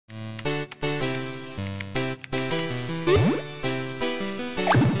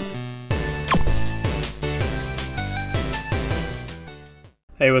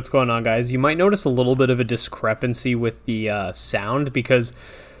Hey, what's going on, guys? You might notice a little bit of a discrepancy with the sound because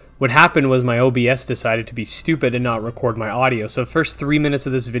what happened was my OBS decided to be stupid and not record my audio. So the first 3 minutes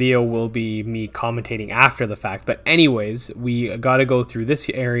of this video will be me commentating after the fact. But anyways, we got to go through this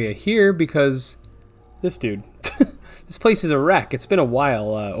area here because this dude, this place is a wreck. It's been a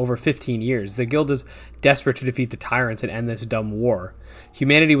while, over 15 years. The guild is desperate to defeat the Tyrants and end this dumb war.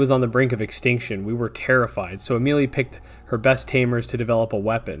 Humanity was on the brink of extinction. We were terrified, so Amelia picked her best tamers to develop a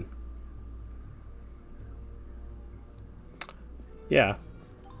weapon. Yeah.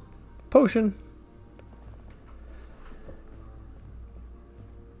 Potion.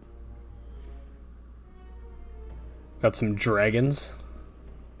 Got some dragons.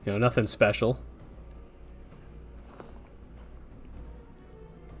 You know, nothing special.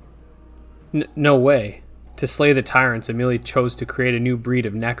 No way. To slay the Tyrants, Amelia chose to create a new breed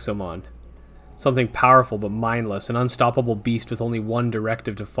of Nexomon. Something powerful but mindless, an unstoppable beast with only one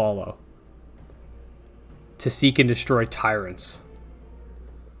directive to follow. To seek and destroy Tyrants.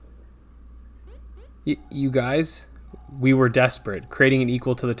 You guys, we were desperate. Creating an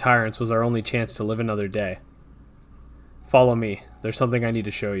equal to the Tyrants was our only chance to live another day. Follow me. There's something I need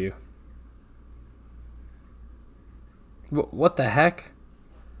to show you. What the heck?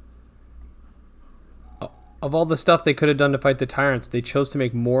 Of all the stuff they could have done to fight the Tyrants, they chose to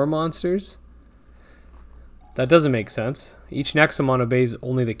make more monsters? That doesn't make sense. Each Nexomon obeys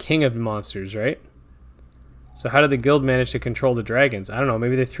only the king of monsters, right? So how did the guild manage to control the dragons? I don't know,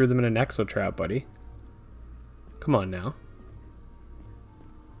 maybe they threw them in a Nexo trap, buddy. Come on now.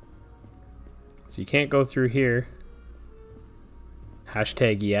 So you can't go through here.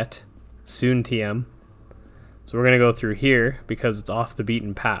 Hashtag yet. Soon TM. So we're going to go through here because it's off the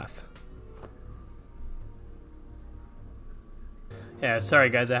beaten path. Yeah, sorry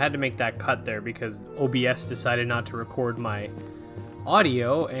guys, I had to make that cut there because OBS decided not to record my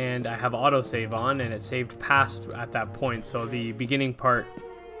audio and I have autosave on and it saved past at that point. So the beginning part,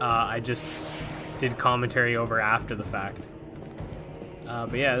 I just did commentary over after the fact.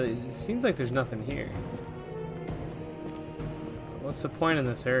 But yeah, it seems like there's nothing here. What's the point in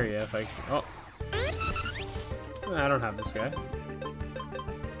this area if I... Oh. I don't have this guy.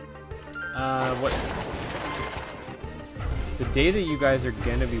 What... The day that you guys are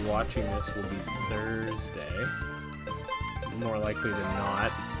going to be watching this will be Thursday. More likely than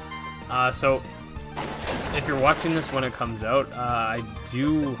not. So, if you're watching this when it comes out,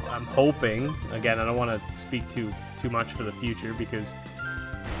 I'm hoping, again, I don't want to speak too much for the future because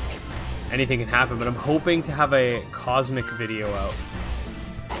anything can happen, but I'm hoping to have a cosmic video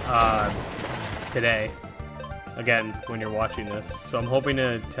out today. Again, when you're watching this. So I'm hoping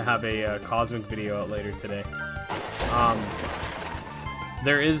to have a cosmic video out later today.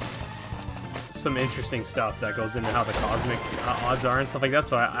 There is some interesting stuff that goes into how the cosmic odds are and stuff like that,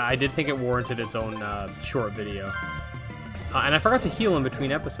 so I did think it warranted its own short video. And I forgot to heal in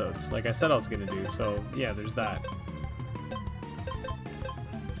between episodes, like I said I was going to do, so yeah, there's that.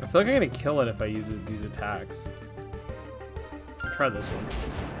 I feel like I'm going to kill it if I use these attacks. I'll try this one.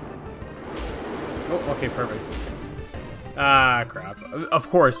 Oh, okay, perfect. Ah, crap. Of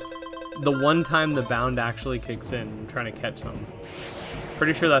course. The one time the bound actually kicks in, I'm trying to catch something.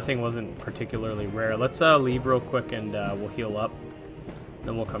 Pretty sure that thing wasn't particularly rare. Let's leave real quick and we'll heal up.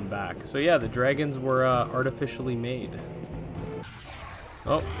 Then we'll come back. So yeah, the dragons were artificially made.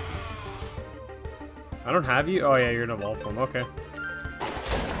 Oh. I don't have you? Oh yeah, you're in a evolved form. Okay.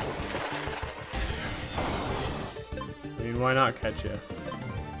 I mean, why not catch you?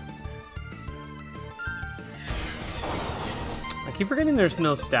 I keep forgetting there's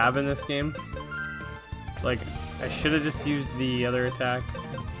no stab in this game. It's like, I should have just used the other attack.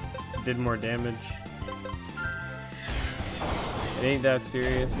 It did more damage. It ain't that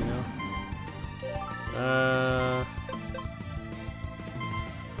serious, you know?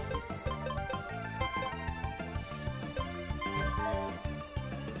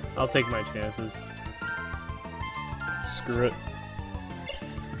 I'll take my chances. Screw it.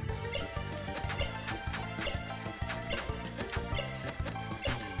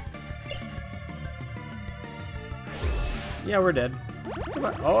 Yeah, we're dead.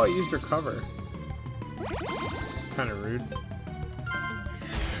 Oh, I used recover. Kind of rude.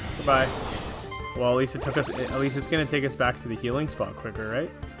 Goodbye. Well, at least it took us. At least it's gonna take us back to the healing spot quicker,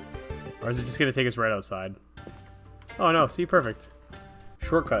 right? Or is it just gonna take us right outside? Oh no! See, perfect.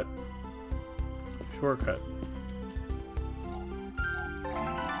 Shortcut. Shortcut.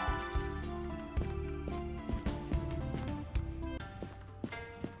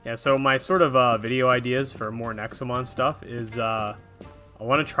 Yeah, so my sort of video ideas for more Nexomon stuff is I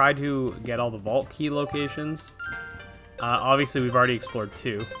want to try to get all the vault key locations Obviously, we've already explored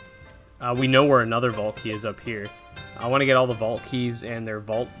 2. We know where another vault key is up here. I want to get all the vault keys and their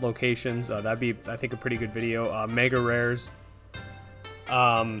vault locations. That'd be, I think, a pretty good video. Mega rares.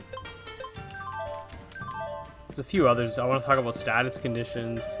 There's a few others. I want to talk about status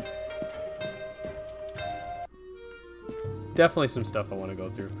conditions. Definitely some stuff I want to go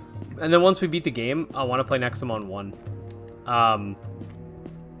through. And then once we beat the game, I want to play Nexomon 1.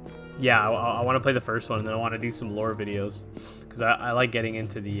 Yeah, I want to play the first one, and then I want to do some lore videos. Because I like getting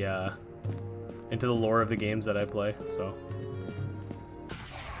into the lore of the games that I play, so.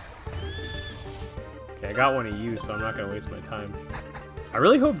 Okay, I got one of you, so I'm not going to waste my time. I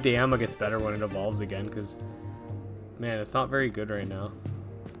really hope Diama gets better when it evolves again, because, man, it's not very good right now.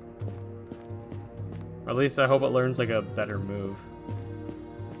 Or at least I hope it learns, like, a better move.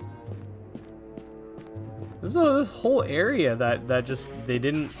 There's this whole area that just, they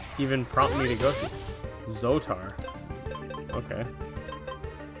didn't even prompt me to go through. Zotar. Okay.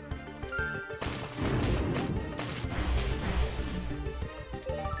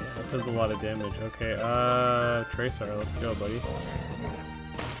 That does a lot of damage. Okay, Tracer, let's go, buddy.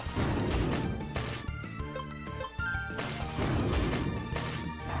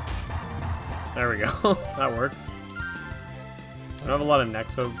 There we go. That works. I don't have a lot of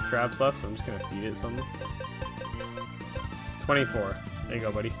Nexo traps left, so I'm just gonna feed it something. 24. There you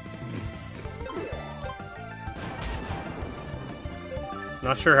go, buddy.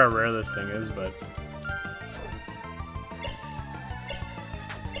 Not sure how rare this thing is, but...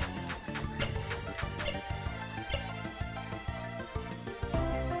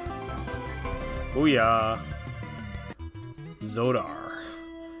 Booyah! Zodar.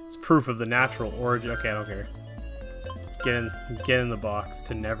 It's proof of the natural origin. Okay, I don't care. Get in the box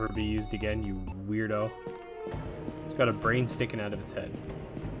to never be used again, you weirdo. It's got a brain sticking out of its head.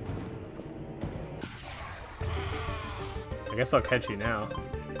 I guess I'll catch you now.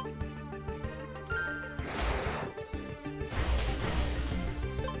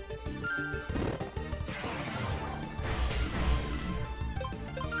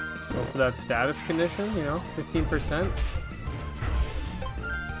 Go for that status condition, you know, 15%.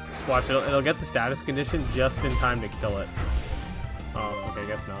 Watch, it'll get the status condition just in time to kill it. Oh, okay, I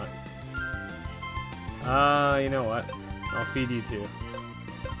guess not. You know what? I'll feed you too.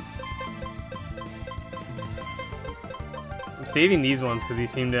 I'm saving these ones because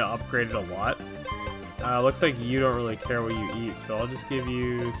these seem to upgrade it a lot. Looks like you don't really care what you eat, so I'll just give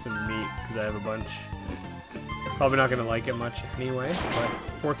you some meat because I have a bunch. Probably not going to like it much anyway,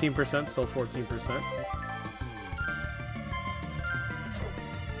 but 14%, still 14%.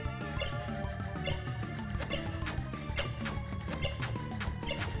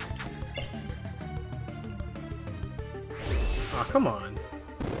 Oh, come on.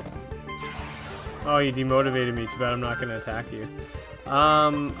 Oh, you demotivated me. Too bad I'm not going to attack you.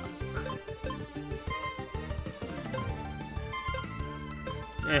 I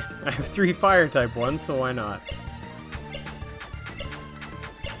have 3 fire type ones, so why not?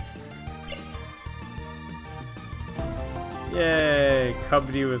 Yay!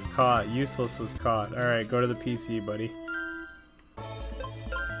 Cubby was caught. Useless was caught. Alright, go to the PC, buddy.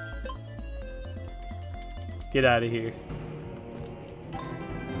 Get out of here.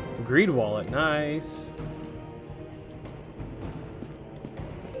 Greed wallet, nice.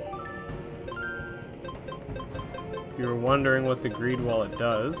 If you were wondering what the greed wallet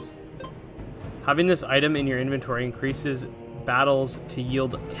does, having this item in your inventory increases battles to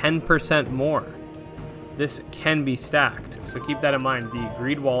yield 10% more. This can be stacked, so keep that in mind. The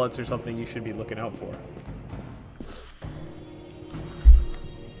greed wallets are something you should be looking out for.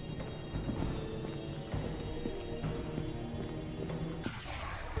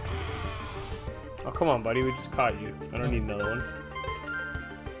 Oh, come on, buddy. We just caught you. I don't need another one.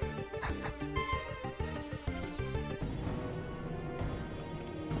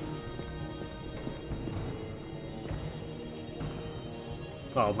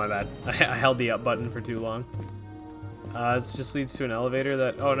 Oh, my bad. I held the up button for too long. This just leads to an elevator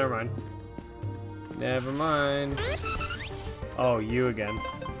that... Oh, never mind. Never mind. Oh, you again.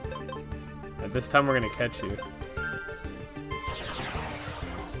 This time we're gonna catch you.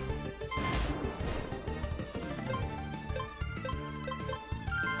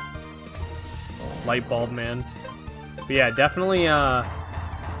 Light bulb man. But yeah, definitely that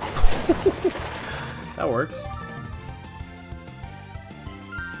works.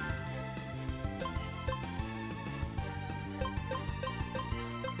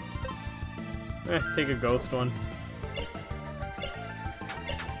 Take a ghost one.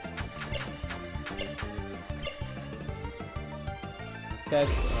 Catch.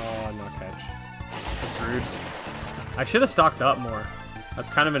 Oh, not catch. That's rude. I should have stocked up more. That's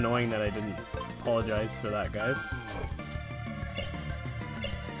kind of annoying that I didn't. Apologize for that, guys.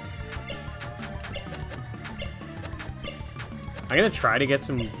 I'm gonna try to get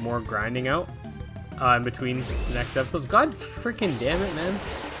some more grinding out in between the next episodes. God freaking damn it, man.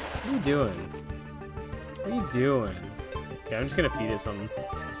 What are you doing? What are you doing? Okay, I'm just gonna feed it something.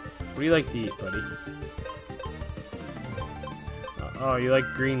 What do you like to eat, buddy? Oh, you like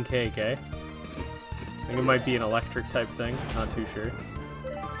green cake, eh? I think it might be an electric type thing. Not too sure.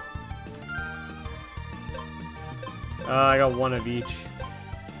 I got one of each. I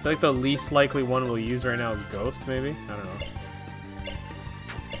feel like the least likely one we'll use right now is Ghost, maybe? I don't know.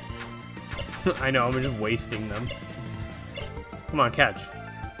 I know, I'm just wasting them. Come on, catch.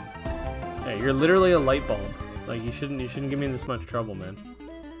 Hey, you're literally a light bulb. Like, you shouldn't give me this much trouble, man.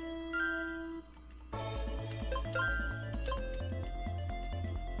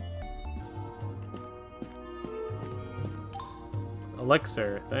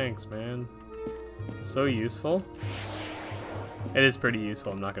 Elixir, thanks, man. So useful. It is pretty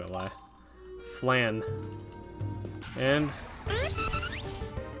useful, I'm not gonna lie. Flan. And...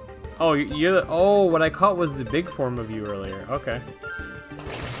 oh, you're the... oh, what I caught was the big form of you earlier. Okay.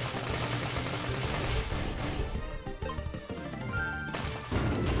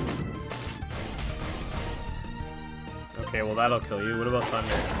 Okay, well that'll kill you. What about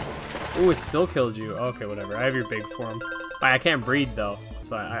Thunder? Ooh, it still killed you. Okay, whatever. I have your big form. I can't breed, though,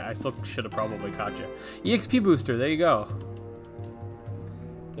 so I still should have probably caught you. EXP booster, there you go.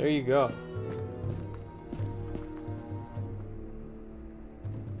 There you go.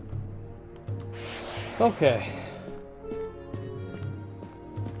 Okay.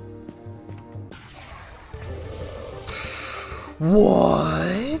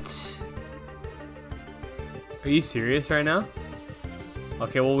 What? Are you serious right now?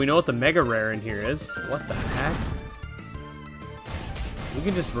 Okay, well, we know what the mega rare in here is. What the heck? We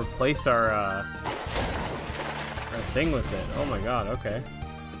can just replace our thing with it. Oh my god, okay.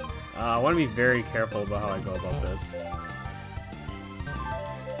 I want to be very careful about how I go about this.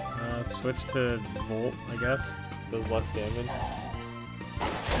 Let's switch to Volt, I guess. Does less damage.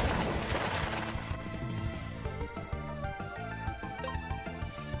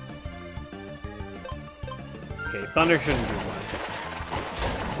 Okay, Thunder shouldn't do much.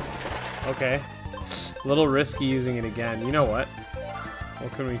 Okay. A little risky using it again. You know what?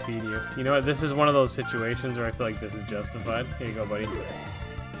 What can we feed you? You know what? This is one of those situations where I feel like this is justified. Here you go, buddy.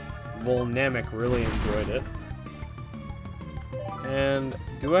 Volnamic really enjoyed it. And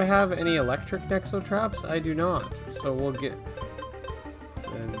do I have any electric Nexo traps? I do not. So we'll get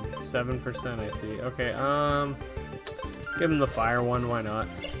 7%, I see. Okay, give him the fire one, why not?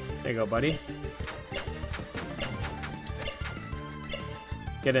 There you go, buddy.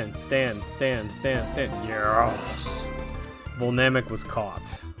 Get in. Stand. Yes! Volnamic was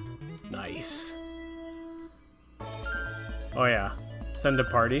caught. Nice. Oh yeah. Send a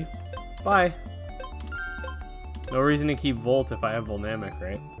party. Bye. No reason to keep Volt if I have Volnamic,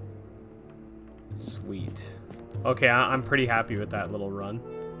 right? Sweet. Okay, I'm pretty happy with that little run.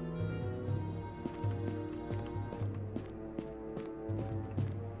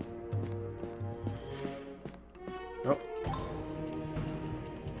 Oh.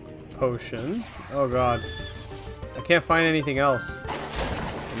 Potion. Oh god. I can't find anything else.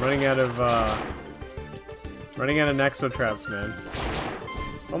 I'm running out of Nexo traps, man.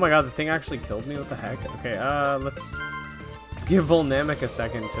 Oh my god, the thing actually killed me? What the heck? Okay, let's give Volnamic a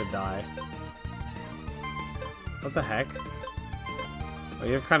second to die. What the heck? Oh,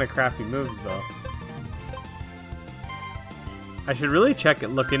 you have kind of crappy moves, though. I should really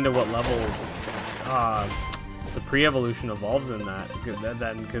look into what level the pre-evolution evolves in that,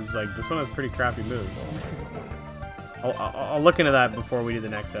 because like this one has pretty crappy moves. I'll look into that before we do the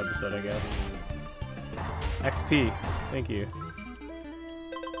next episode, I guess. XP, thank you.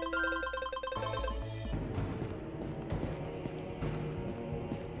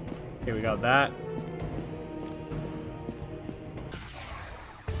 Okay, we got that.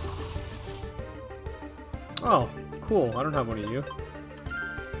 Oh, cool. I don't have one of you.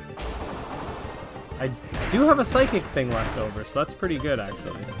 I do have a psychic thing left over, so that's pretty good,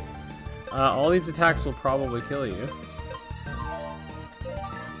 actually. All these attacks will probably kill you.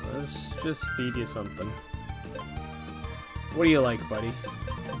 Let's just feed you something. What do you like, buddy?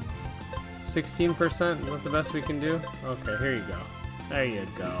 16%? Is that the best we can do? Okay, here you go. There you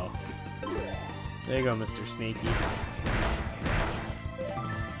go. There you go, Mr. Sneaky.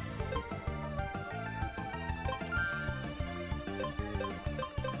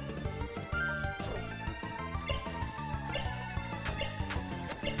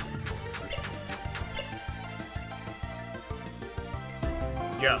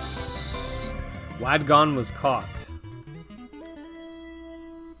 Yes. Wadgon was caught.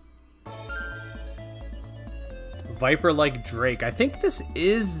 Viper-like Drake. I think this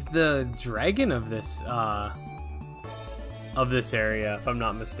is the dragon of this area, if I'm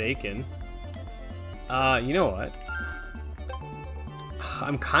not mistaken. You know what?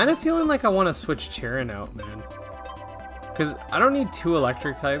 I'm kind of feeling like I want to switch Tyrant out, man. Because I don't need 2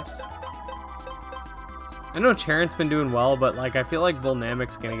 electric types. I know Tyrant's been doing well, but like I feel like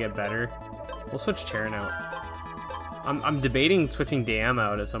Volnamic's gonna get better. We'll switch Tyrant out. I'm debating switching Dam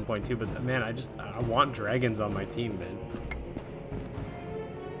out at some point too, but man, I want dragons on my team, man.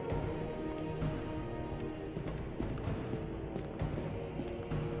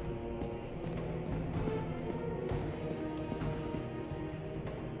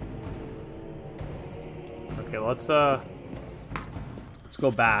 Okay, let's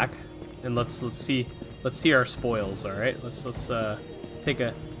go back and let's see our spoils. All right, let's take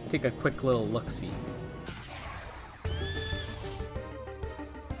a quick little look-see.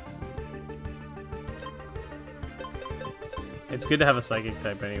 It's good to have a psychic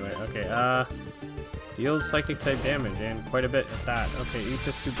type anyway. Okay, deals psychic type damage and quite a bit at that. Okay, eat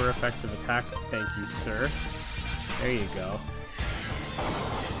the super effective attack. Thank you, sir. There you go.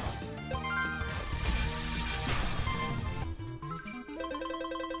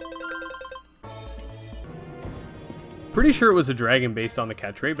 Pretty sure it was a dragon based on the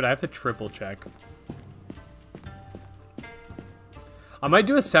catch rate, but I have to triple check. I might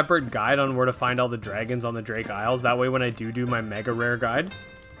do a separate guide on where to find all the dragons on the Drake Isles. That way when I do my mega rare guide,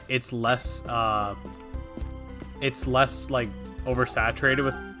 it's less like oversaturated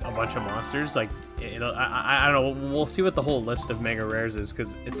with a bunch of monsters. Like I don't know, we'll see what the whole list of mega rares is,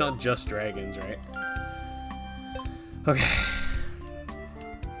 because it's not just dragons, right? Okay.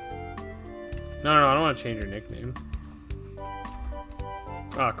 No, I don't want to change your nickname.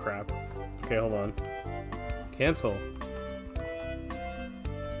 Oh crap. Okay, hold on. Cancel.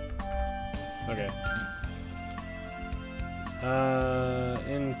 Okay.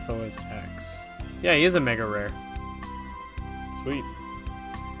 Info is X. Yeah, he is a mega rare. Sweet.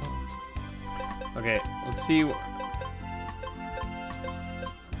 Okay, let's see. I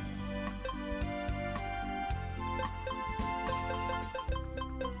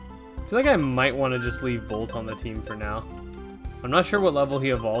feel like I might want to just leave Bolt on the team for now. I'm not sure what level he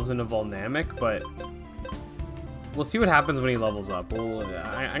evolves into Volnamic, but we'll see what happens when he levels up.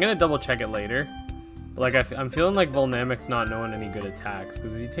 I'm gonna double check it later. But like I'm feeling like Volnamic's not knowing any good attacks,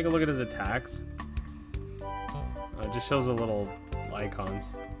 because if you take a look at his attacks, it just shows the little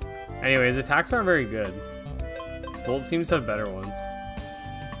icons. Anyway, his attacks aren't very good. Bolt seems to have better ones.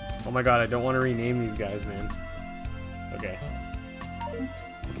 Oh my god, I don't want to rename these guys, man. Okay. We'll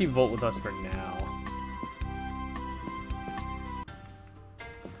keep Volt with us for now.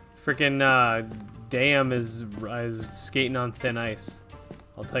 Freaking Dam is skating on thin ice.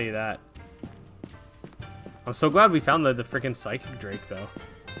 I'll tell you that. I'm so glad we found the freaking Psychic Drake, though.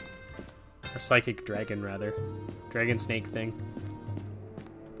 Or Psychic Dragon, rather. Dragon Snake thing.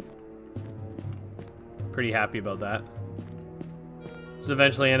 Pretty happy about that. Just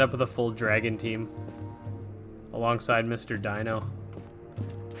eventually end up with a full dragon team. Alongside Mr. Dino.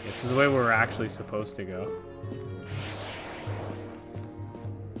 This is the way we're actually supposed to go.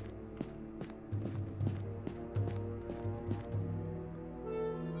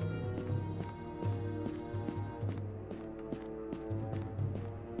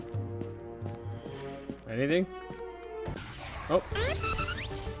 Anything? Oh.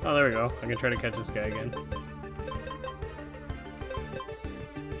 Oh, there we go. I can try to catch this guy again.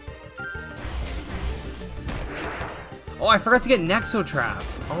 Oh, I forgot to get Nexo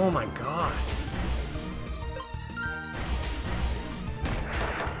traps. Oh my god.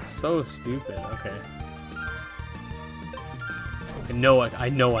 So stupid. Okay. I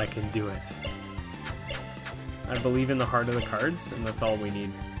know I can do it. I believe in the heart of the cards, and that's all we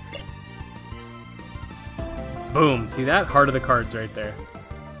need. Boom. See that? Heart of the cards right there.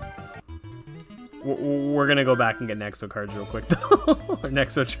 We're gonna go back and get Nexo cards real quick, though. Or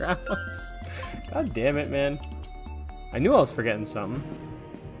Nexo traps. God damn it, man. I knew I was forgetting something.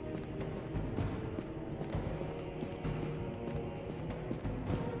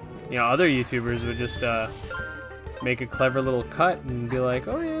 You know, other YouTubers would just make a clever little cut and be like,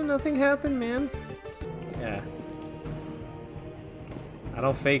 oh yeah, nothing happened, man. Yeah. I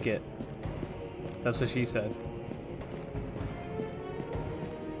don't fake it. That's what she said.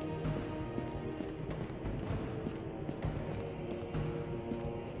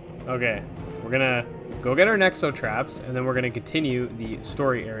 Okay, we're gonna go get our Nexo traps, and then we're gonna continue the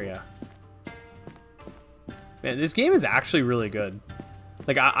story area. Man, this game is actually really good.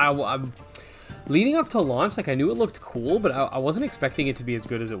 Like, I'm leading up to launch, like, I knew it looked cool, but I wasn't expecting it to be as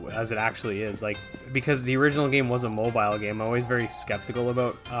good as it actually is. Like, because the original game was a mobile game, I'm always very skeptical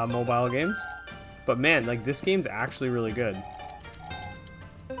about mobile games. But man, like, this game's actually really good.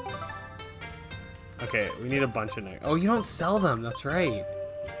 Okay, we need a bunch of Oh, you don't sell them, that's right.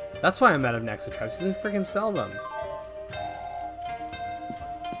 That's why I'm out of Nexotraps. He doesn't freaking sell them.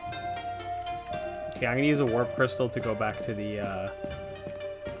 Okay, I'm gonna use a warp crystal to go back to the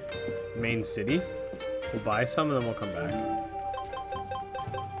main city. We'll buy some and then we'll come back.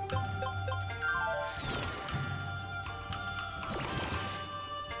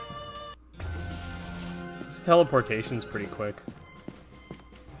 This teleportation's pretty quick.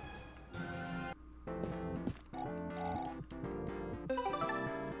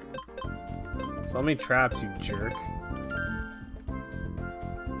 Sell me traps, you jerk.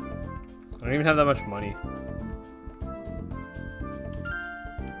 I don't even have that much money.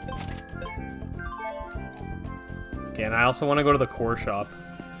 Okay, and I also want to go to the core shop.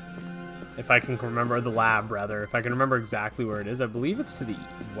 If I can remember, the lab rather. If I can remember exactly where it is. I believe it's to the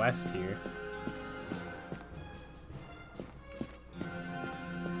west here.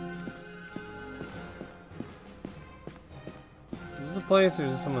 Is this a place or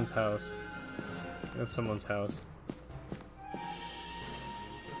is this someone's house? That's someone's house.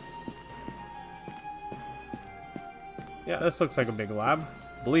 Yeah, this looks like a big lab.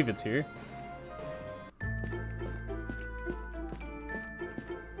 I believe it's here.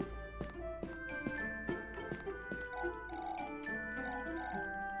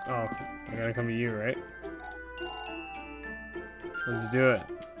 Oh, I gotta come to you, right? Let's do it.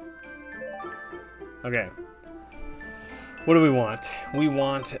 Okay. What do we want? We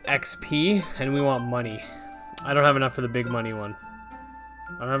want XP and we want money. I don't have enough for the big money one.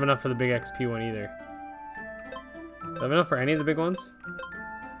 I don't have enough for the big XP one either. Do I have enough for any of the big ones?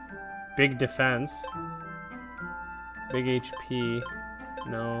 Big defense. Big HP.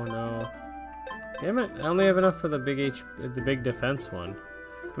 No, no. Damn it, I only have enough for the the big defense one.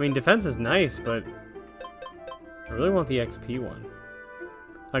 I mean, defense is nice, but I really want the XP one.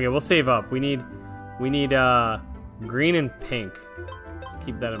 Okay, we'll save up. We need green and pink. Just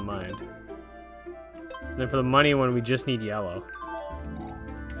keep that in mind. And then for the money one, we just need yellow.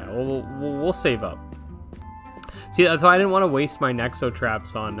 Yeah, we'll save up. See, that's why I didn't want to waste my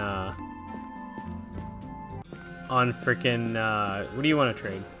Nexotraps on freaking what do you want to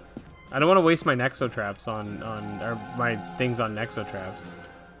trade? I don't want to waste my Nexotraps or my things on Nexotraps.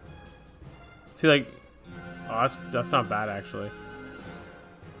 See, like, oh, that's not bad actually.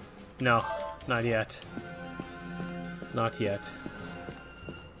 No, not yet. Not yet.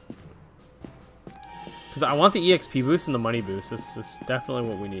 Because I want the EXP boost and the money boost. This is definitely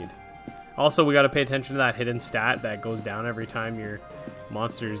what we need. Also, we got to pay attention to that hidden stat that goes down every time your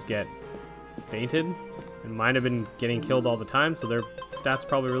monsters get fainted. And mine have been getting killed all the time, so their stats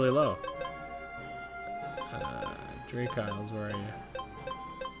probably really low. Drake Isles, where are you?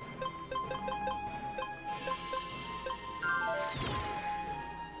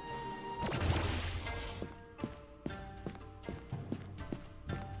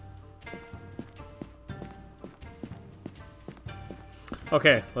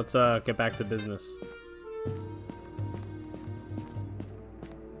 Okay, let's get back to business.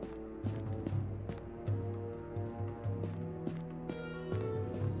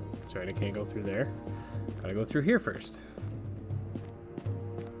 That's right, I can't go through there. Gotta go through here first.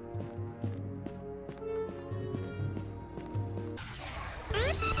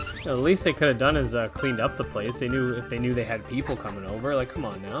 The least they could have done is cleaned up the place. They knew if they knew they had people coming over. Like, come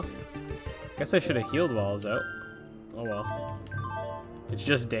on now. Guess I should have healed while I was out. Oh well. It's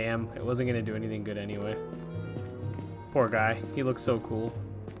just damn. It wasn't gonna do anything good anyway. Poor guy. He looks so cool.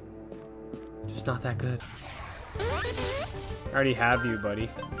 Just not that good. I already have you, buddy.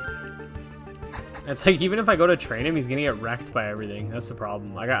 It's like, even if I go to train him, he's gonna get wrecked by everything. That's the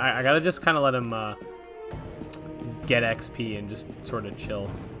problem. I gotta just kind of let him get XP and just sort of chill.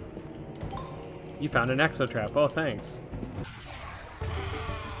 You found an Exotrap. Oh, thanks.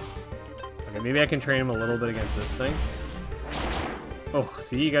 Okay, maybe I can train him a little bit against this thing. Oh,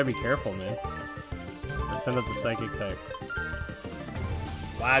 see, you gotta be careful, man. Let's send up the psychic type.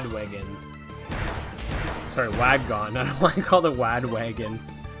 Wadwagon. Sorry, Wadgon. I don't want to call it Wadwagon.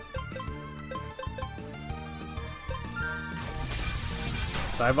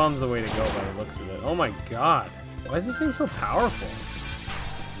 Psybomb's the way to go by the looks of it. Oh my god. Why is this thing so powerful?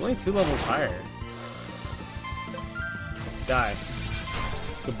 It's only 2 levels higher. Die.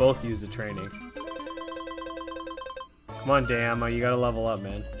 Could both use the training. Come on, damn, you gotta level up,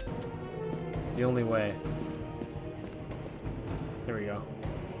 man. It's the only way. There we go.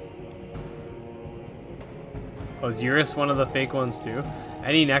 Oh, is Eurus one of the fake ones too?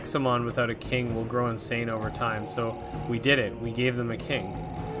 Any Nexomon without a king will grow insane over time, so we did it. We gave them a king.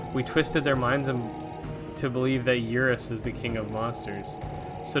 We twisted their minds to believe that Eurus is the king of monsters.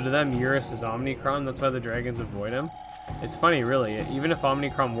 So to them, Eurus is Omnicron, that's why the dragons avoid him? It's funny, really. Even if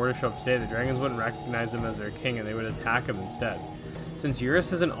Omnicron were to show up today, the dragons wouldn't recognize him as their king and they would attack him instead. Since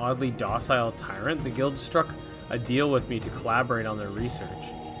Eurus is an oddly docile tyrant, the guild struck a deal with me to collaborate on their research.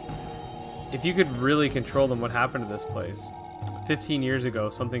 If you could really control them, what happened to this place? 15 years ago,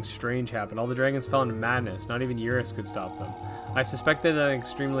 something strange happened. All the dragons fell into madness. Not even Eurus could stop them. I suspected that an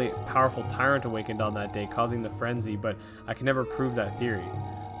extremely powerful tyrant awakened on that day, causing the frenzy, but I can never prove that theory.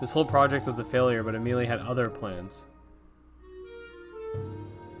 This whole project was a failure, but Amelie had other plans.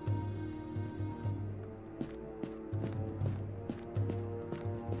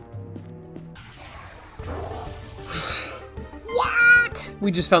 What?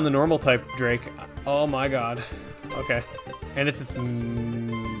 We just found the normal type Drake. Oh my god. Okay. And it's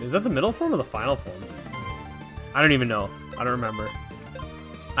is that the middle form or the final form? I don't even know. I don't remember.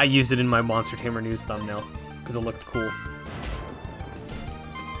 I used it in my Monster Tamer News thumbnail because it looked cool.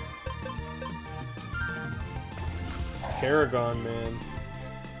 Paragon, man.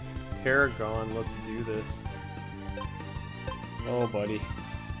 Paragon, let's do this. Oh, buddy.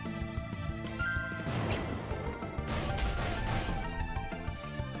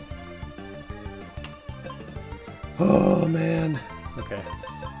 Oh, man. Okay.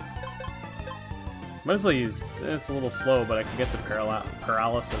 Might as well use... It's a little slow, but I can get the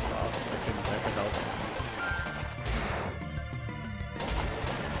paralysis off. That could help.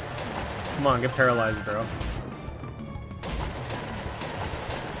 Come on, get paralyzed, bro.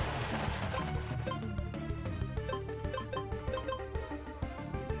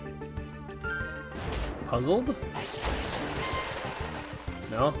 Puzzled?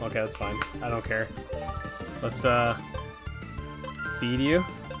 No? Okay, that's fine. I don't care. Let's, feed you.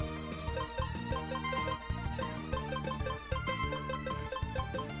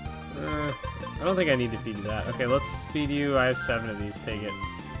 I don't think I need to feed you that. Okay, let's feed you. I have 7 of these. Take it.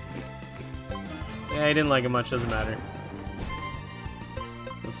 Yeah, I didn't like it much. Doesn't matter.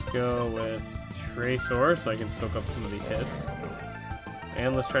 Let's go with Tracer so I can soak up some of the hits.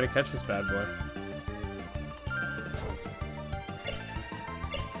 And let's try to catch this bad boy.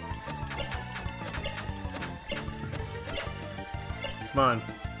 Come on.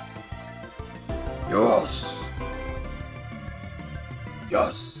 Yes!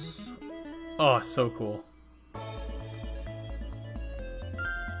 Yes! Oh, so cool.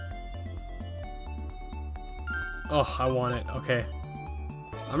 Oh, I want it. Okay.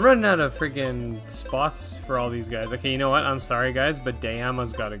 I'm running out of freaking spots for all these guys. Okay, you know what? I'm sorry, guys, but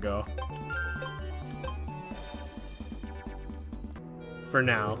Diama's gotta go. For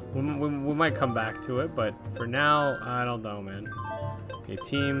now. We might come back to it, but for now, I don't know, man. Okay,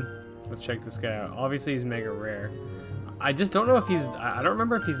 team. Let's check this guy out. Obviously, he's mega rare. I just don't know if he's... I don't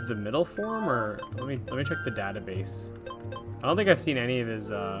remember if he's the middle form or... Let me check the database. I don't think I've seen any of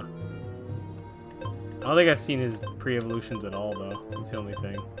his... I don't think I've seen his pre-evolutions at all, though. That's the only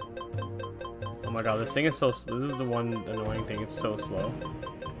thing. Oh my god, this thing is so... This is the one annoying thing. It's so slow.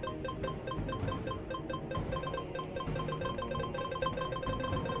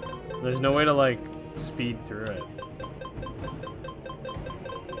 There's no way to, like, speed through it.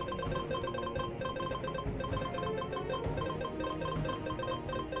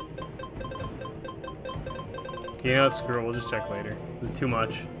 Okay, you know what? Screw it. We'll just check later. This is too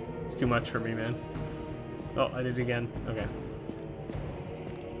much. It's too much for me, man. Oh, I did it again. Okay.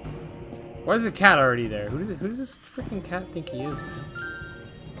 Why is the cat already there? Who does this freaking cat think he is, man?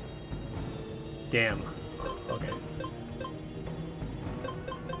 Damn. Okay.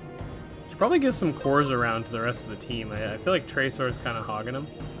 Should probably give some cores around to the rest of the team. I feel like Tracer is kind of hogging them.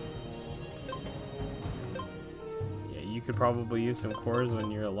 Yeah, you could probably use some cores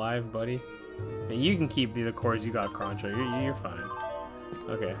when you're alive, buddy. And you can keep the cores you got, Croncho. You're fine.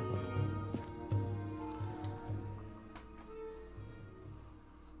 Okay.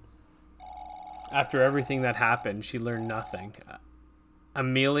 After everything that happened, she learned nothing.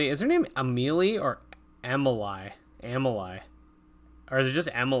 Amelie, is her name Amelie or Emily? Emily. Or is it just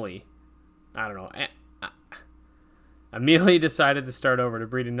Emily? I don't know. Amelie decided to start over to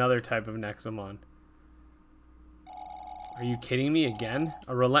breed another type of Nexomon. Are you kidding me again?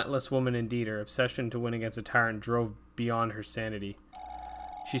 A relentless woman indeed. Her obsession to win against a tyrant drove beyond her sanity.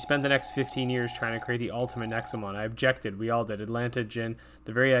 She spent the next 15 years trying to create the ultimate Nexomon. I objected. We all did. Atlanta, Jin.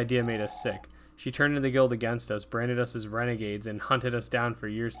 The very idea made us sick. She turned the guild against us, branded us as renegades, and hunted us down for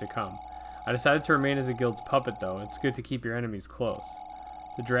years to come. I decided to remain as a guild's puppet, though. It's good to keep your enemies close.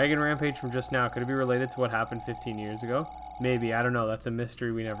 The dragon rampage from just now, could it be related to what happened 15 years ago? Maybe, I don't know. That's a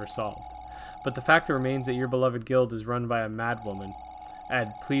mystery we never solved. But the fact remains that your beloved guild is run by a madwoman.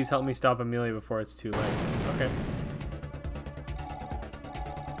 Ed, please help me stop Amelia before it's too late. Okay.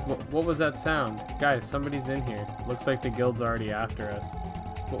 What was that sound? Guys, somebody's in here. Looks like the guild's already after us.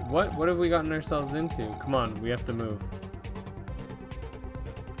 What have we gotten ourselves into? Come on, we have to move.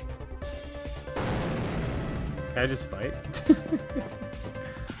 Can I just fight? I'd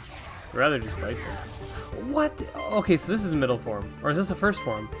rather just fight them. What? Okay, so this is middle form. Or is this the first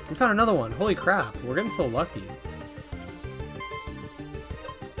form? We found another one. Holy crap. We're getting so lucky.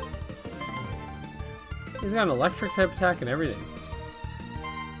 He's got an electric type attack and everything.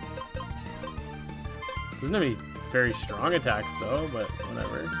 Doesn't have any very strong attacks though, but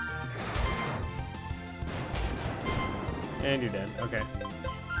whatever. And you're dead. Okay.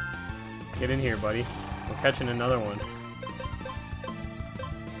 Get in here, buddy. We're catching another one.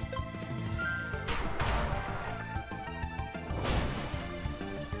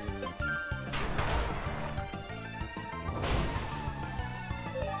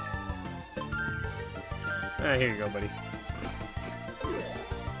 Ah, here you go, buddy.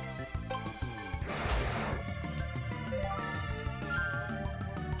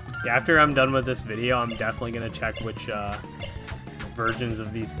 Yeah, after I'm done with this video, I'm definitely going to check which versions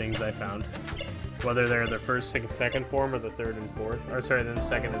of these things I found. Whether they're the first and second form or the third and fourth. Or sorry, then the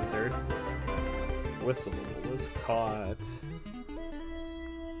second and third. Whistle was caught.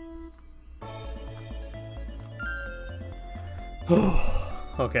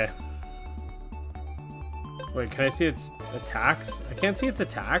 Okay. Wait, can I see its attacks? I can't see its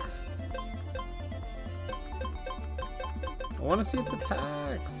attacks. I want to see its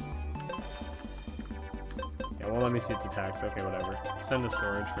attacks. Yeah, well, let me see its attacks. Okay, whatever. Send to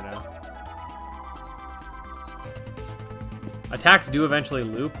storage for now. Attacks do eventually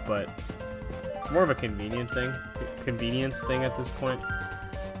loop, but it's more of a convenience thing at this point.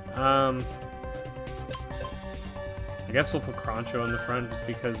 I guess we'll put Croncho in the front just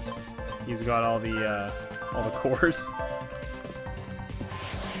because he's got all the cores.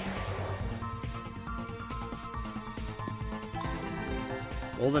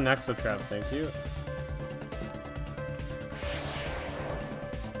 Golden Exotrap, thank you.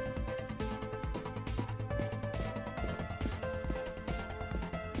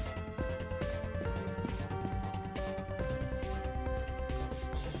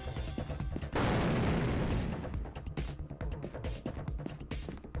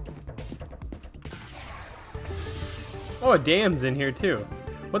 Oh, a dam's in here too.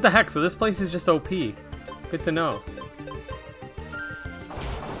 What the heck? So this place is just OP. Good to know.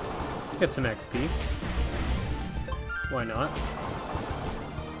 Get some XP. Why not?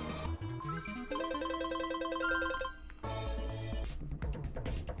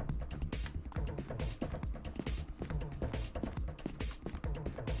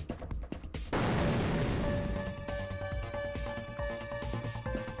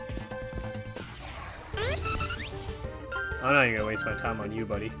 I'm not even gonna waste my time on you,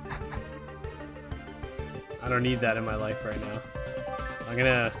 buddy. I don't need that in my life right now. I'm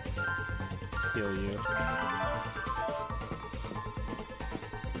gonna heal you.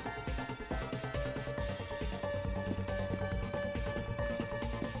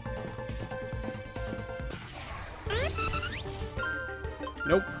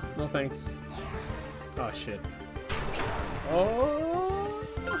 Nope, no thanks. Oh shit. Oh!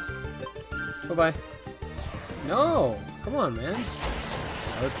 Bye-bye. No! Come on, man.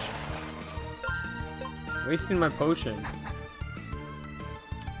 Ouch. Wasting my potion.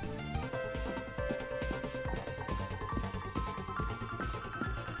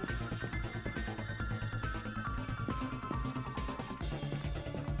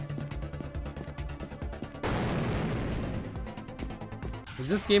 Is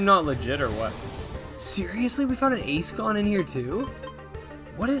this game not legit or what? Seriously? We found an Ace Gon in here too?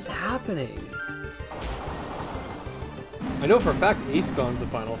 What is happening? I know for a fact Ace Gon's the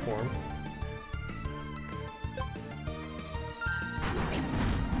final form.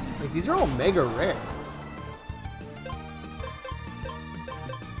 Like, these are all mega rare.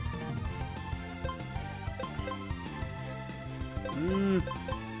 I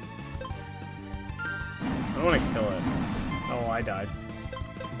don't want to kill it. Oh, I died.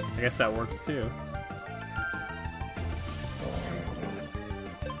 I guess that works too.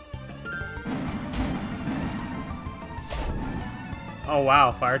 Oh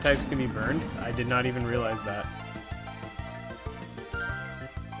wow, fire types can be burned? I did not even realize that.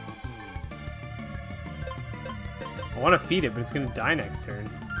 I want to feed it, but it's going to die next turn.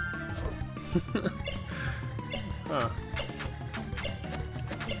 Huh.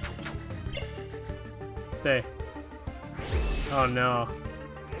 Stay. Oh no.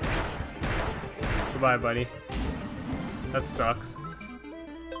 Goodbye, buddy. That sucks.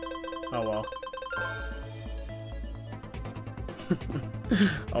 Oh well.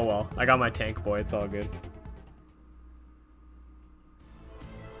 Oh well. I got my tank boy, it's all good.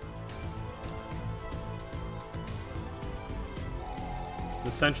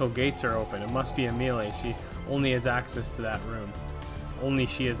 The central gates are open. It must be Amelie. She only has access to that room. Only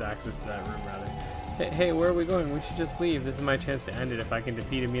she has access to that room, rather. Hey, where are we going? We should just leave. This is my chance to end it. If I can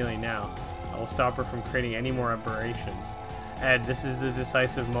defeat Amelie now, I will stop her from creating any more aberrations. Ed, this is the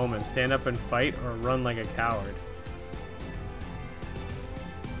decisive moment. Stand up and fight, or run like a coward.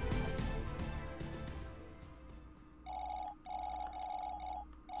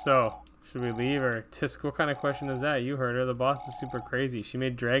 So, should we leave, or Tisk? What kind of question is that? You heard her. The boss is super crazy. She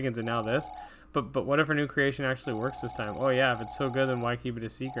made dragons and now this. But what if her new creation actually works this time? Oh yeah, if it's so good, then why keep it a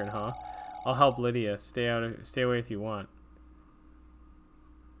secret, huh? I'll help Lydia. Stay away if you want.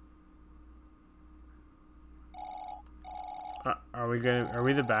 Are we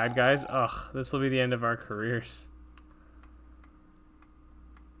the bad guys? Ugh, this will be the end of our careers.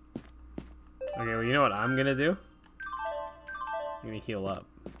 Okay, well, you know what I'm gonna do? I'm gonna heal up.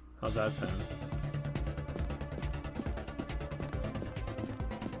 How's that sound?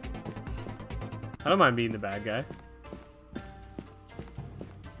 I don't mind being the bad guy.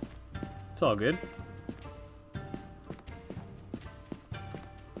 It's all good.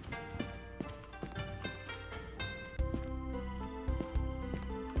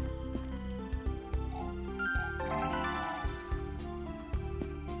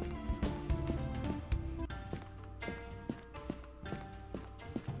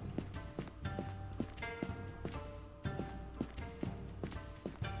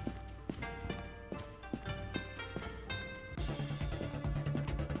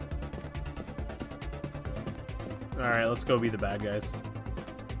 Alright, let's go be the bad guys.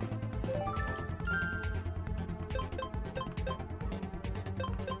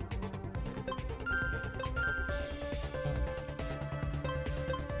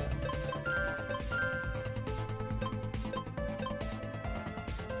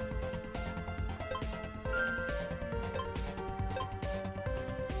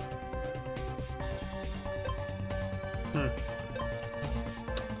 You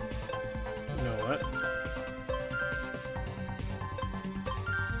know what?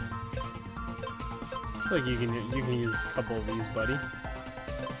 I feel like you can use a couple of these, buddy.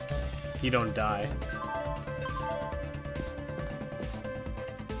 You don't die.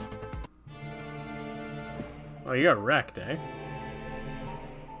 Oh, you got wrecked, eh?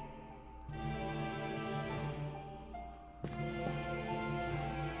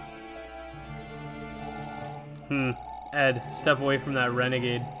 Ed, step away from that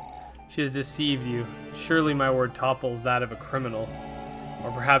renegade. She has deceived you. Surely my word topples that of a criminal.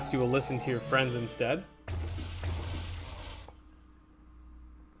 Or perhaps you will listen to your friends instead?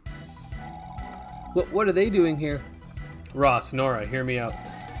 What are they doing here? Ross, Nora, hear me out.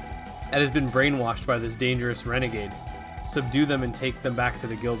 Ed has been brainwashed by this dangerous renegade. Subdue them and take them back to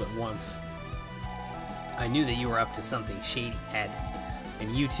the guild at once. I knew that you were up to something shady, Ed.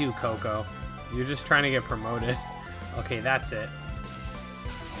 And you too, Coco. You're just trying to get promoted. Okay, that's it.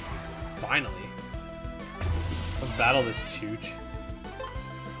 Finally. Let's battle this chooch.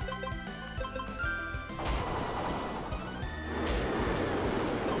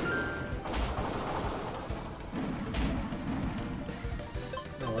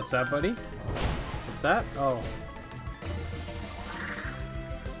 Oh, what's that, buddy? What's that? Oh.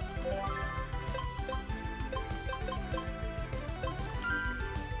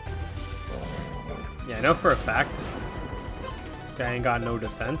 Yeah, I know for a fact this guy ain't got no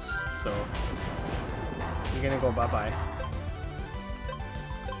defense, so you're gonna go bye-bye.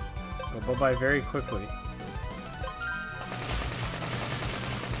 Go bye-bye very quickly.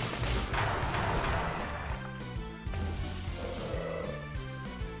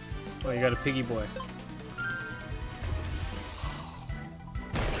 Oh, you got a piggy boy.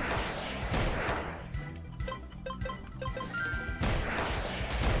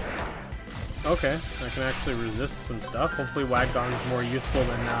 Okay, I can actually resist some stuff. Hopefully Waggon's more useful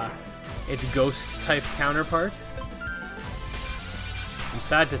than its ghost-type counterpart. I'm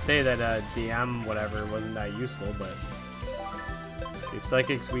sad to say that DM whatever wasn't that useful, but the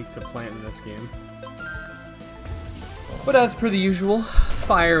Psychic's weak to plant in this game. But as per the usual,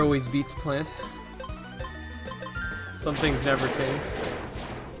 fire always beats plant. Some things never change.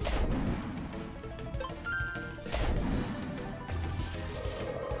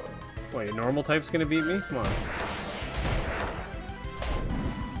 Wait, a normal type's gonna beat me? Come on.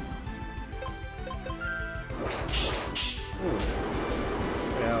 Ooh.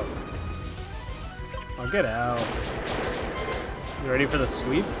 Get out. Oh, get out. You ready for the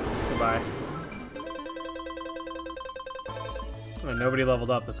sweep? Goodbye. Oh, nobody leveled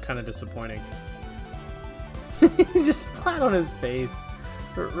up. That's kind of disappointing. He's just flat on his face.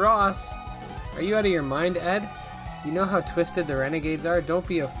 But Ross, are you out of your mind, Ed? You know how twisted the renegades are? Don't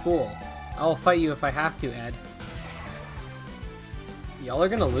be a fool. I'll fight you if I have to, Ed. Y'all are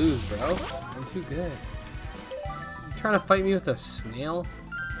gonna lose, bro. I'm too good. You trying to fight me with a snail?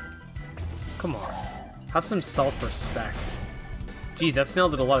 Come on. Have some self-respect. Jeez, that snail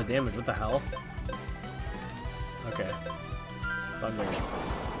did a lot of damage. What the hell? Okay. Thunder.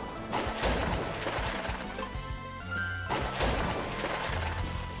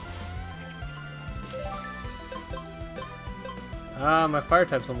 My fire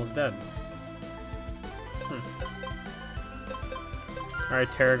type's almost dead. Alright,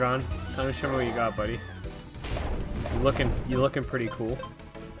 Tarragon. Tell me, show me what you got, buddy. You looking pretty cool.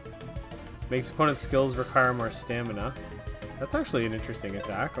 Makes opponent's skills require more stamina. That's actually an interesting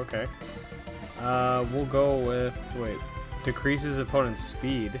attack. Okay. We'll go with... Wait. Decreases opponent's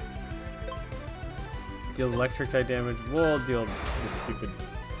speed. Deals electric type damage. We'll deal this stupid...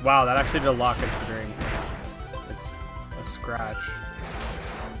 Wow, that actually did a lot considering it's a scratch.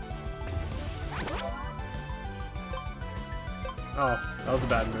 Oh, that was a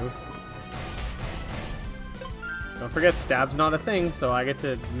bad move. Don't forget, stab's not a thing, so I get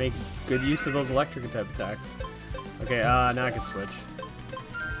to make good use of those electric type attacks. Okay, now I can switch.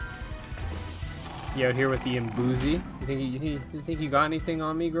 You out here with the Imboozy? You think you got anything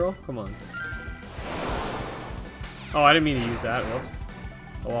on me, girl? Come on. Oh, I didn't mean to use that. Whoops.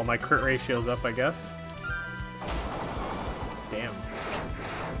 Oh, well, my crit ratio's up, I guess. Damn.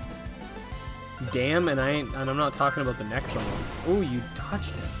 Damn, and I'm not talking about the Nexomon. Oh, you dodged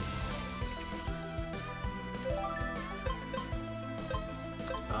it.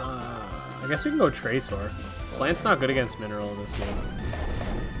 I guess we can go Tracer. Plant's not good against Mineral in this game.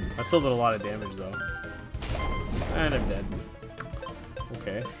 I still did a lot of damage though. And I'm dead.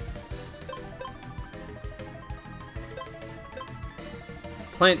 Okay.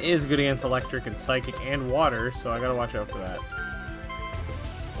 Plant is good against Electric and Psychic and Water, so I gotta watch out for that.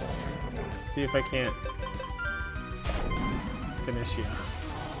 See if I can't finish you.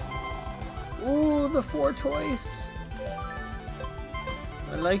 Ooh, the 4 toys.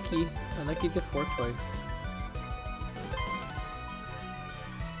 I like the 4 toys.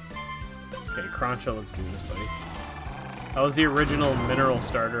 Okay, Cruncha, let's do this, buddy. That was the original Mineral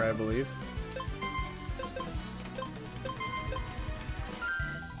starter, I believe.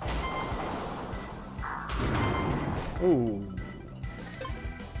 Ooh.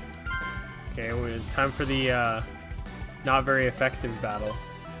 Okay, time for the not very effective battle.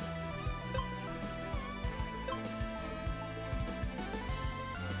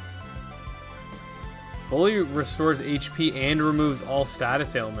 Fully restores HP and removes all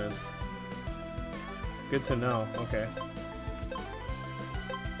status ailments. Good to know. Okay.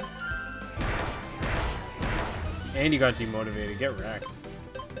 And you got demotivated. Get wrecked.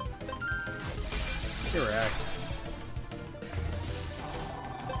 Get wrecked.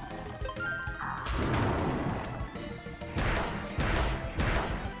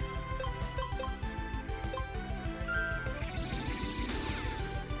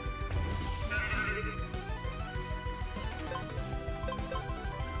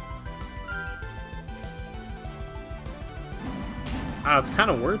 Ah, it's kind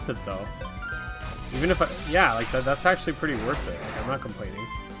of worth it though. Even if yeah, like that's actually pretty worth it. Like, I'm not complaining.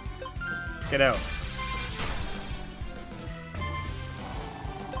 Get out.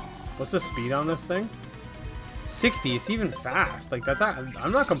 What's the speed on this thing? 60. It's even fast. Like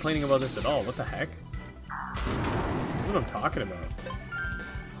I'm not complaining about this at all. What the heck? This is what I'm talking about.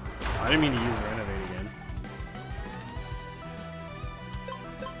 I didn't mean to use Renovate again.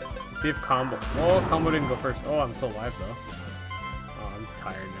 Let's see if combo. Oh, combo didn't go first. Oh, I'm still alive though.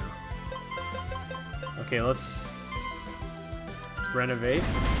 Tired now. Okay, let's renovate.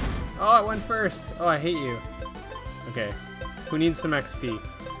 Oh, I went first. Oh, I hate you. Okay, who needs some XP?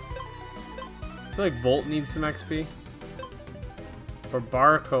 I feel like Volt needs some XP.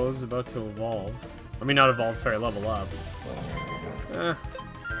 Barbarico's about to evolve. I mean, not evolve, sorry, level up.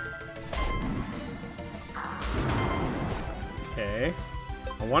 Okay.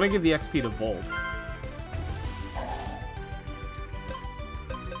 I want to give the XP to Volt.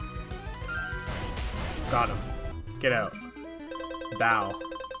 Got him. Get out. Bow.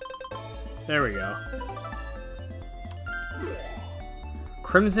 There we go.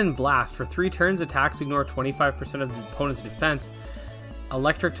 Crimson Blast. For 3 turns, attacks ignore 25% of the opponent's defense.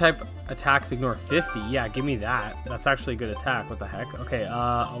 Electric type attacks ignore 50. Yeah, give me that. That's actually a good attack. What the heck? Okay,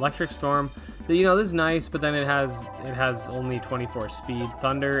 Electric Storm. You know, this is nice, but then it has only 24 speed.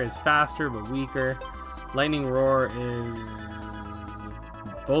 Thunder is faster but weaker. Lightning Roar is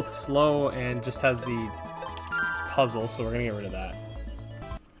both slow and just has the puzzle, so we're gonna get rid of that.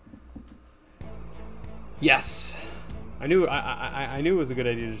 Yes! I knew it was a good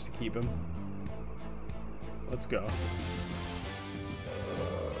idea just to keep him. Let's go.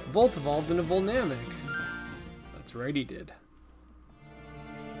 Volt evolved into Volnamic. That's right, he did.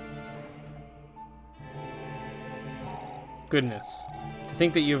 Goodness. To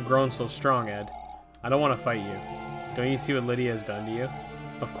think that you have grown so strong, Ed. I don't want to fight you. Don't you see what Lydia has done to you?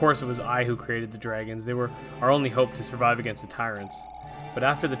 Of course it was I who created the dragons. They were our only hope to survive against the tyrants. But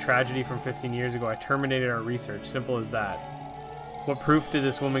after the tragedy from 15 years ago, I terminated our research. Simple as that. What proof did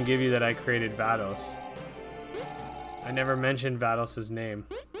this woman give you that I created Vados? I never mentioned Vados' name.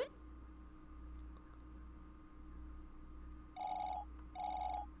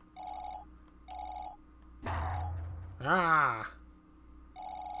 Ah!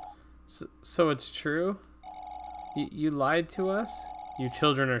 So it's true? You lied to us? You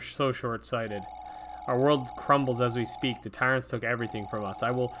children are so short-sighted. Our world crumbles as we speak. The tyrants took everything from us.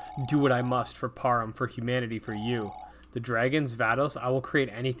 I will do what I must for Param, for humanity, for you. The dragons, Vados, I will create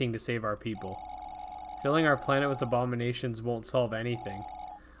anything to save our people. Filling our planet with abominations won't solve anything.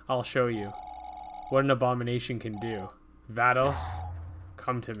 I'll show you what an abomination can do. Vados,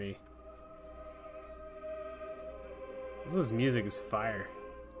 come to me. This music is fire.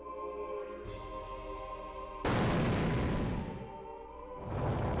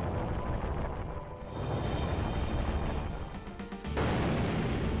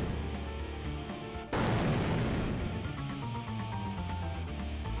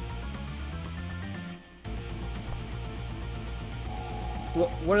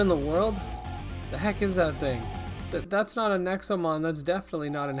 What in the world? The heck is that thing? That's not a Nexomon. That's definitely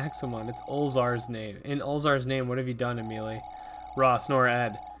not a Nexomon. It's Ulzar's name. In Ulzar's name, what have you done, Amelie? Ross, nor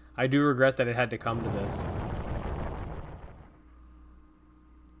Ed. I do regret that it had to come to this.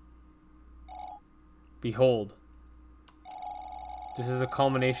 Behold. This is a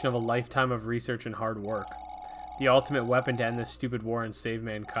culmination of a lifetime of research and hard work. The ultimate weapon to end this stupid war and save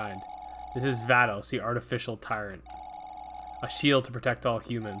mankind. This is Vados, the artificial tyrant. A shield to protect all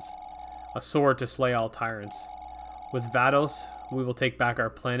humans. A sword to slay all tyrants. With Vados, we will take back our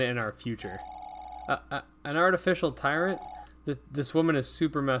planet and our future. An artificial tyrant? This woman is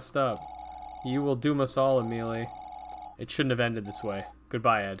super messed up. You will doom us all, Amelie. It shouldn't have ended this way.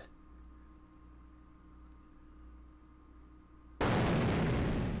 Goodbye, Ed.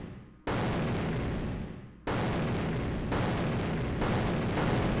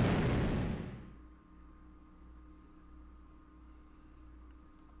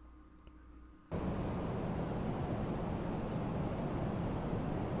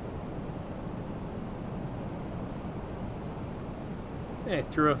 They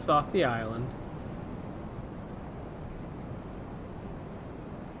threw us off the island.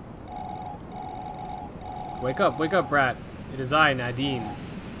 Wake up, brat. It is I, Nadine.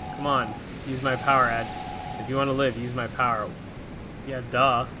 Come on, use my power, Ed. If you want to live, use my power. Yeah,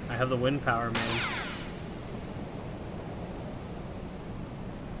 duh. I have the wind power, man.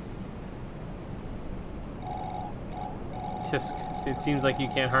 Tisk, it seems like you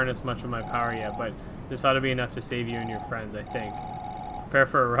can't harness much of my power yet, but this ought to be enough to save you and your friends, I think. Prepare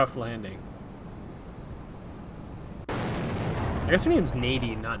for a rough landing. I guess her name's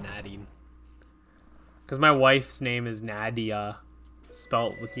Nadine, not Nadine. Because my wife's name is Nadia,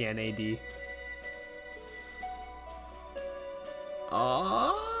 spelt with the N-A-D.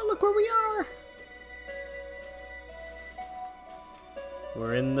 Oh, look where we are!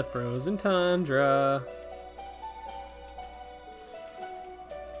 We're in the frozen tundra.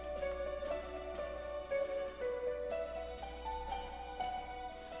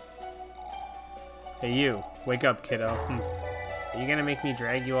 Hey you, wake up, kiddo. Are you gonna make me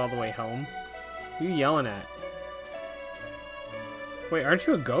drag you all the way home? Who are you yelling at? Wait, aren't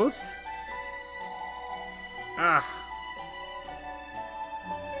you a ghost? Ah.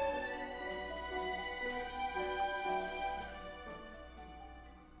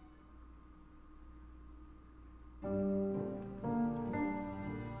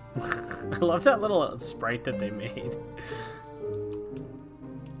 I love that little sprite that they made.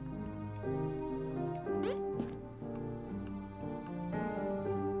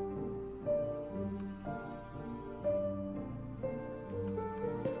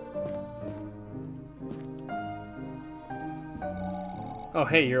 Oh,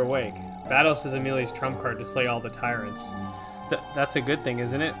 hey, you're awake. Vados is Amelia's trump card to slay all the tyrants. That's a good thing,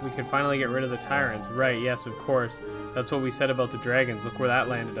 isn't it? We can finally get rid of the tyrants. Right, yes, of course. That's what we said about the dragons. Look where that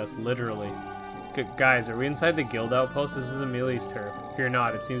landed us, literally. Guys, are we inside the guild outpost? This is Amelia's turf. Fear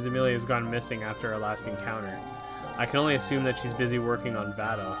not, it seems Amelia has gone missing after our last encounter. I can only assume that she's busy working on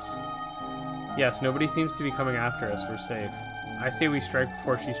Vados. Yes, nobody seems to be coming after us. We're safe. I say we strike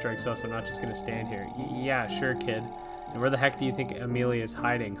before she strikes us. I'm not just gonna stand here. Yeah, sure, kid. And where the heck do you think Amelia is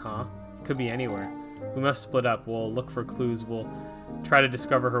hiding, huh? Could be anywhere. We must split up. We'll look for clues. We'll try to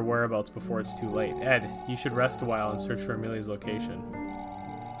discover her whereabouts before it's too late. Ed, you should rest a while and search for Amelia's location.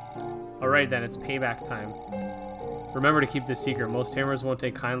 Alright then, it's payback time. Remember to keep this secret. Most tammers won't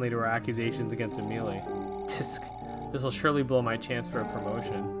take kindly to our accusations against Amelia. This will surely blow my chance for a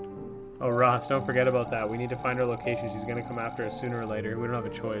promotion. Oh, Ross, don't forget about that. We need to find her location. She's going to come after us sooner or later. We don't have a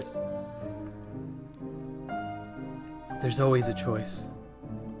choice. There's always a choice.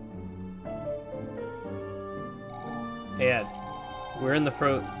 Hey, Ed. We are in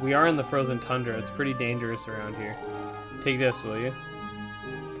the frozen tundra. It's pretty dangerous around here. Take this, will you?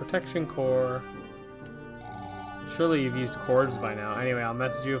 Protection core. Surely you've used cords by now. Anyway, I'll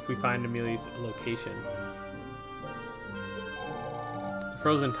message you if we find Amelia's location.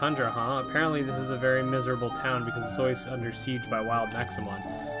 Frozen tundra, huh? Apparently this is a very miserable town because it's always under siege by wild Nexomon.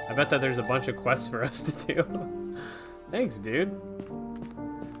 I bet that there's a bunch of quests for us to do. Thanks, dude.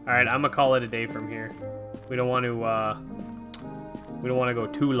 Alright, I'm gonna call it a day from here. We don't want to go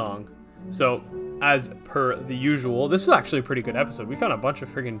too long. So, as per the usual, this is actually a pretty good episode. We found a bunch of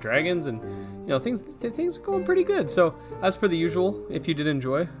friggin' dragons and, you know, things are going pretty good. So, as per the usual, if you did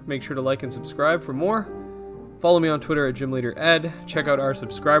enjoy, make sure to like and subscribe for more. Follow me on Twitter at GymLeaderEd. Check out our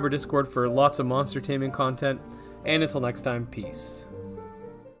subscriber Discord for lots of monster taming content. And until next time, peace.